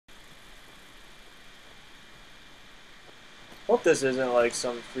Hope this isn't like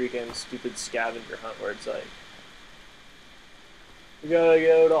some freaking stupid scavenger hunt where it's like we gotta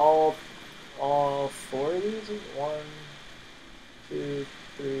go to all four of these? One, two,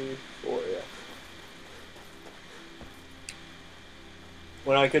 three, four, yeah.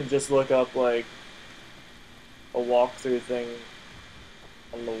 When I could just look up like a walkthrough thing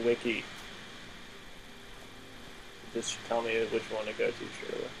on the wiki. Just tell me which one to go to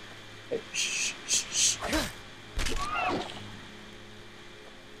straight away. Hey, shh, shh, shh.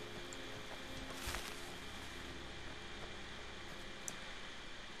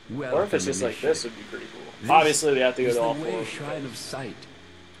 Or if it's just like this, would be pretty cool. Obviously, we have to go to all four. Shrine of Sight.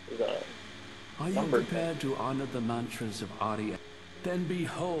 Are you prepared to honor the mantras of Ariel? Then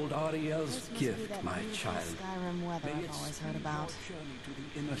behold Ariel's gift, my child. Skyrim weather I've always heard about. Journey to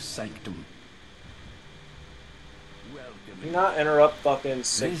the inner sanctum. Do not interrupt fucking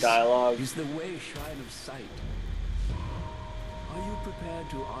sick dialogue. Is the way Shrine of Sight. Are you prepared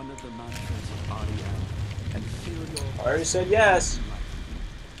to honor the mantras of Ariel and fill your... I already said yes.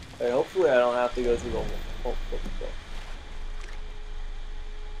 Hey, hopefully I don't have to go through the whole...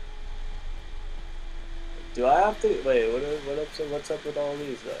 Do I have to? Wait, what's up with all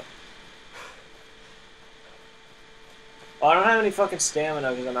these though? Oh, I don't have any fucking stamina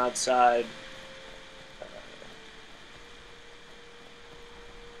because I'm outside.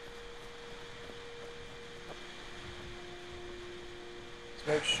 Let's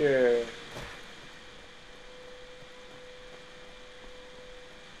make sure.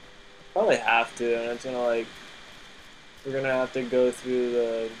 Probably have to, and it's gonna like, we're gonna have to go through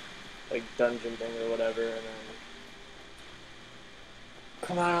the like dungeon thing or whatever, and then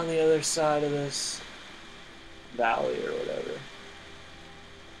come out on the other side of this valley or whatever.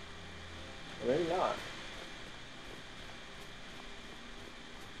 Or maybe not.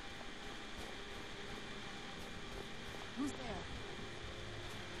 Who's there?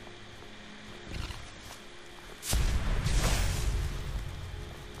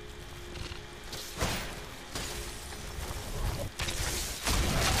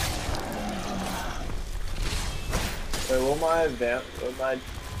 Wait, will my vamp,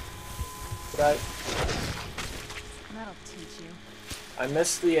 That'll teach you. I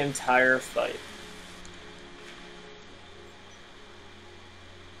missed the entire fight.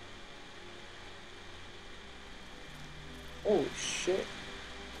 Oh shit.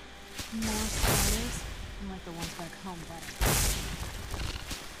 More spiders? I like the ones back home better.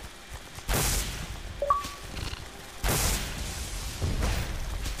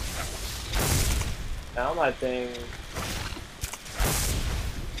 Now my thing.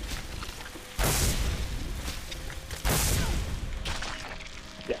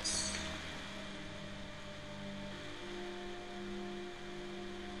 Yes.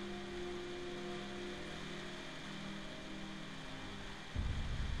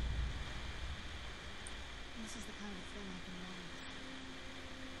 This is the kind of thing I've been wanting.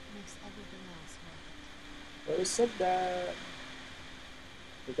 Makes everything else worth it. Who said that?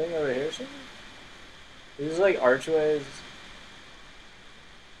 The thing over here, something? These are like archways.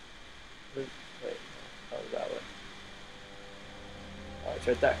 Wait, oh, that way. Oh, it's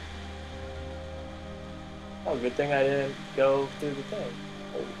right there. Oh, good thing I didn't go through the thing.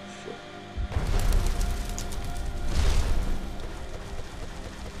 Holy shit.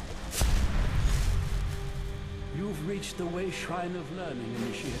 You've reached the way Shrine of Learning,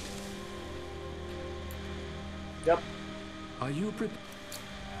 Initiate. Yep. Are you prepared?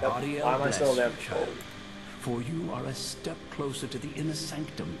 Yep. Why am I still there? Child, for you are a step closer to the inner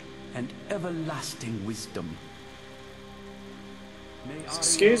sanctum and everlasting wisdom.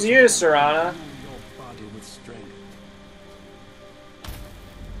 Excuse you, Serana. Your body with strength.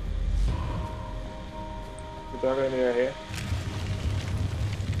 The door gonna be right here.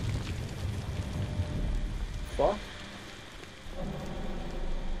 Fuck.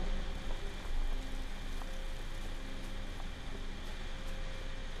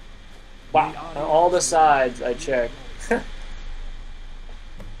 Wow, on all the sides I checked.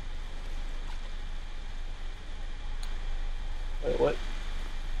 Wait, what?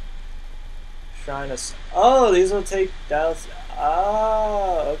 Shrine of... Oh, these will take down...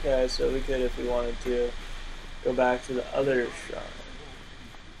 Oh, okay, so we could, if we wanted to, go back to the other shrine.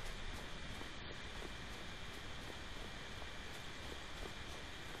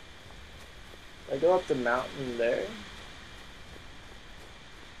 I go up the mountain there.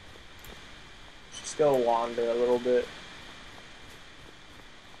 Just go wander a little bit.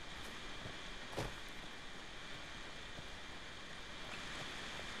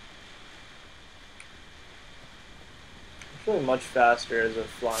 It's really much faster as a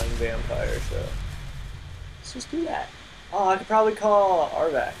flying vampire, so let's just do that. Oh, I could probably call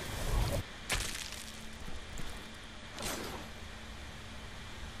Arvac.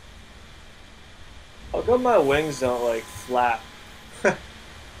 How come my wings don't, like, flap? They're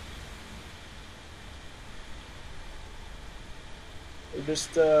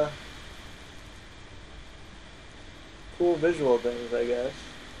just, cool visual things, I guess.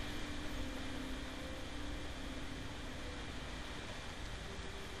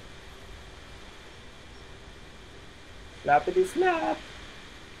 Flappity flap!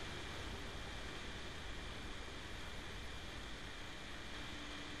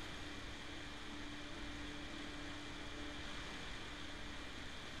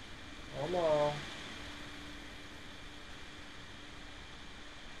 Oh no.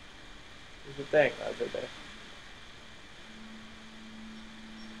 Here's the thing, that's right there.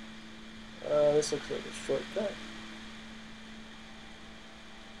 This looks like a shortcut.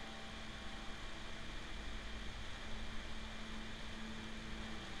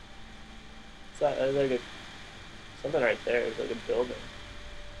 It's not, there's like something right there, it's like a building.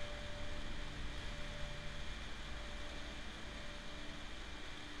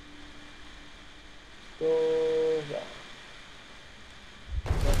 Go down.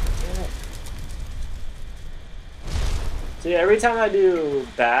 See, every time I do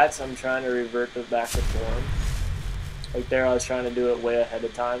bats, I'm trying to revert it back to form. Like there, I was trying to do it way ahead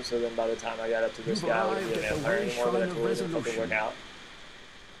of time, so then by the time I got up to this guy, I wouldn't be a vampire anymore, but it totally didn't fucking work out.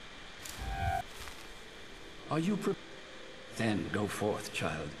 Are you Then go forth,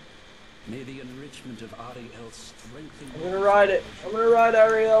 child. May the enrichment of Ariel strengthen. I'm gonna ride it. I'm gonna ride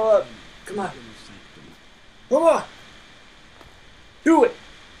Ariel up. Come on. Come on. Do it.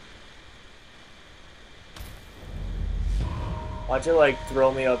 Watch it like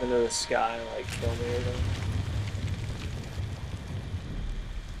throw me up into the sky and like kill me or something.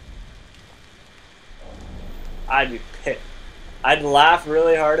 I'd be pissed. I'd laugh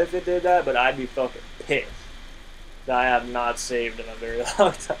really hard if it did that, but I'd be fucking pissed that I have not saved in a very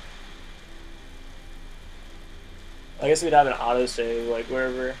long time. I guess we'd have an autosave like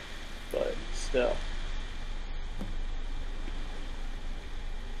wherever, but still.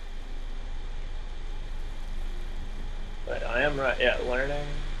 But I am right, yeah, learning,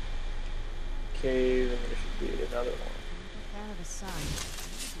 cave, and there should be another one. I'm a fan of the sun.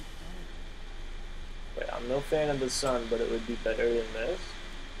 Wait, I'm no fan of the sun, but it would be better than this?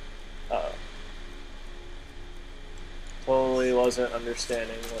 Uh-oh. Totally wasn't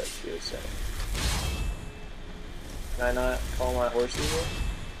understanding what she was saying. Can I not call my horse evil?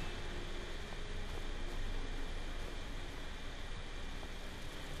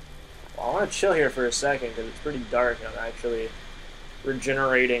 Well, I want to chill here for a second because it's pretty dark and I'm actually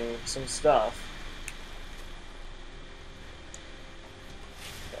regenerating some stuff.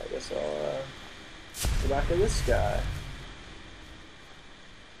 So I guess I'll go back to this guy.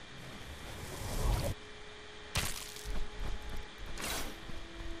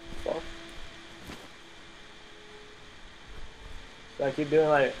 Fuck. So I keep doing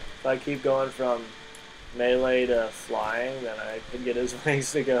like, if I keep going from melee to flying, then I could get his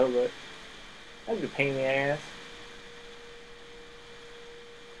wings to go, but that'd be a pain in the ass.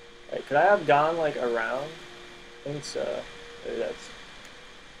 Wait, could I have gone like around? I think so. Maybe that's.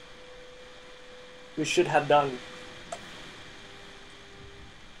 We should have done.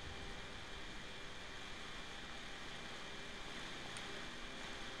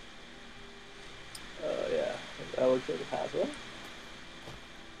 Oh yeah, that looks like a pathway.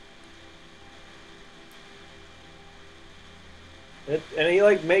 And he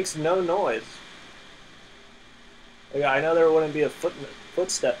like makes no noise. Like I know there wouldn't be a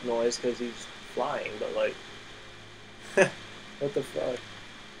footstep noise because he's flying, but like, what the fuck?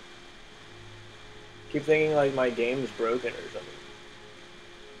 Keep thinking like my game's broken or something.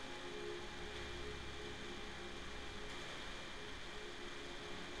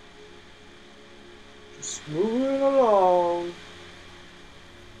 Just moving along.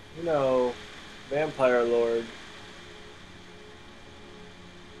 You know, Vampire Lord.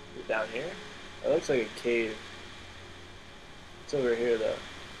 Is it down here? It looks like a cave. It's over here though.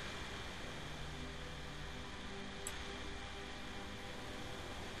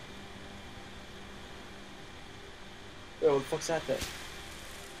 Yo, what the fuck's that thing?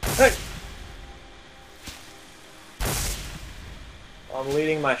 Hey! I'm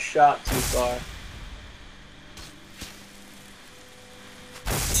leading my shot too far.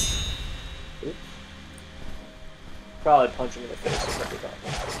 Oops. Probably punch him in the face every time.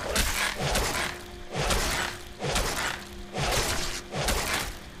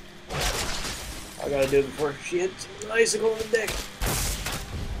 I gotta do it before she hits an icicle in the dick.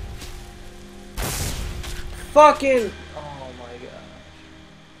 Fucking! Oh.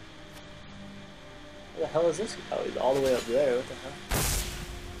 hell is this? Oh, he's all the way up there. What the hell?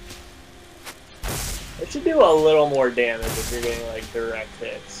 It should do a little more damage if you're getting like direct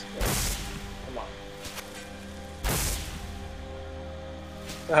hits. But, come on.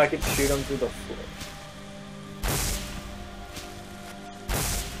 I could shoot him through the floor.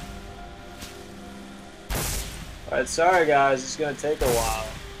 Alright, sorry guys, it's gonna take a while.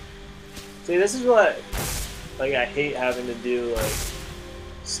 See, this is what, like, I hate having to do, like,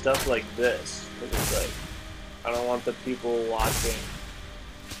 stuff like this. Because it's like, I don't want the people watching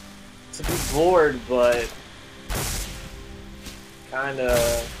to be bored, but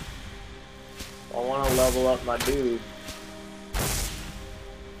kinda, I want to level up my dude.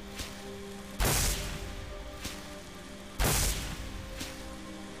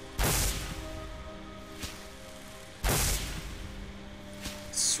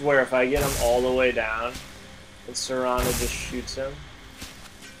 I swear, if I get him all the way down, and Serana just shoots him.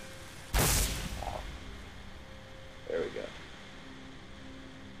 Wow. There we go.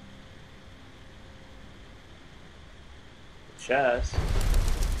 Chest.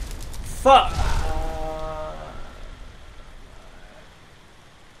 Fuck.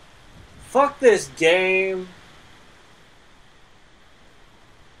 Fuck this game.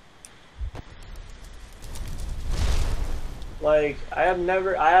 Like, I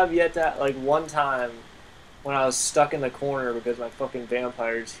have yet to, like, one time when I was stuck in the corner because my fucking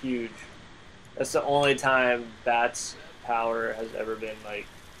vampire's huge. That's the only time Bat's power has ever been, like,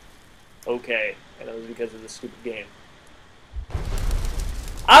 okay. And it was because of the stupid game.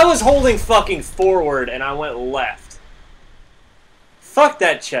 I was holding fucking forward and I went left. Fuck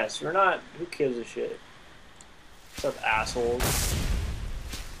that chest. We're not... Who gives a shit? What's up, assholes?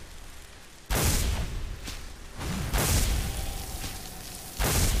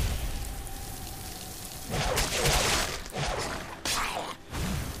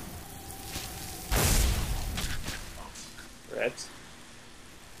 Right.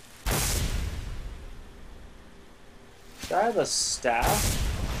 Do I have a staff?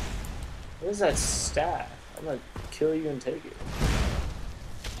 What is that staff? I'm gonna kill you and take it.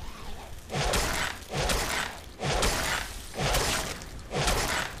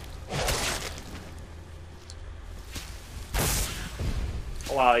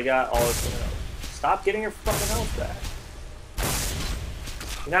 Oh, wow, you got all this health. Stop getting your fucking health back.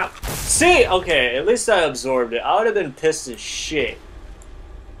 Now, see, okay, at least I absorbed it. I would have been pissed as shit.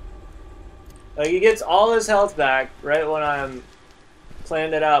 Like, he gets all his health back right when I'm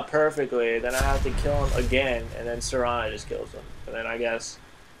planned it out perfectly, then I have to kill him again, and then Serana just kills him. And then I guess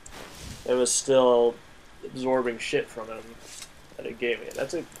it was still absorbing shit from him that it gave me.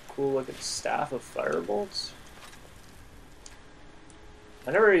 That's a cool looking staff of firebolts.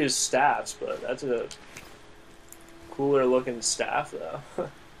 I never used staffs, but that's a cooler looking staff though.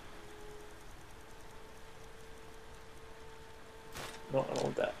 No, I don't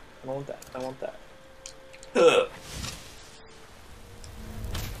want that. I don't want that. I want that. Ugh.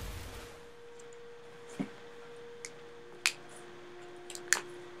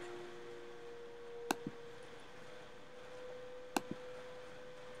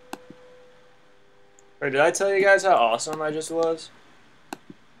 Or did I tell you guys how awesome I just was?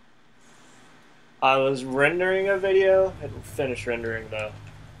 I was rendering a video, I finished rendering though,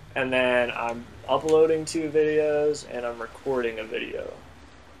 and then I'm uploading 2 videos and I'm recording a video.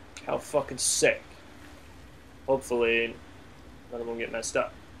 How fucking sick. Hopefully none of them get messed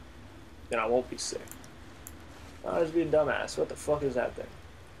up. Then I won't be sick. I'll just be a dumbass. What the fuck is that thing?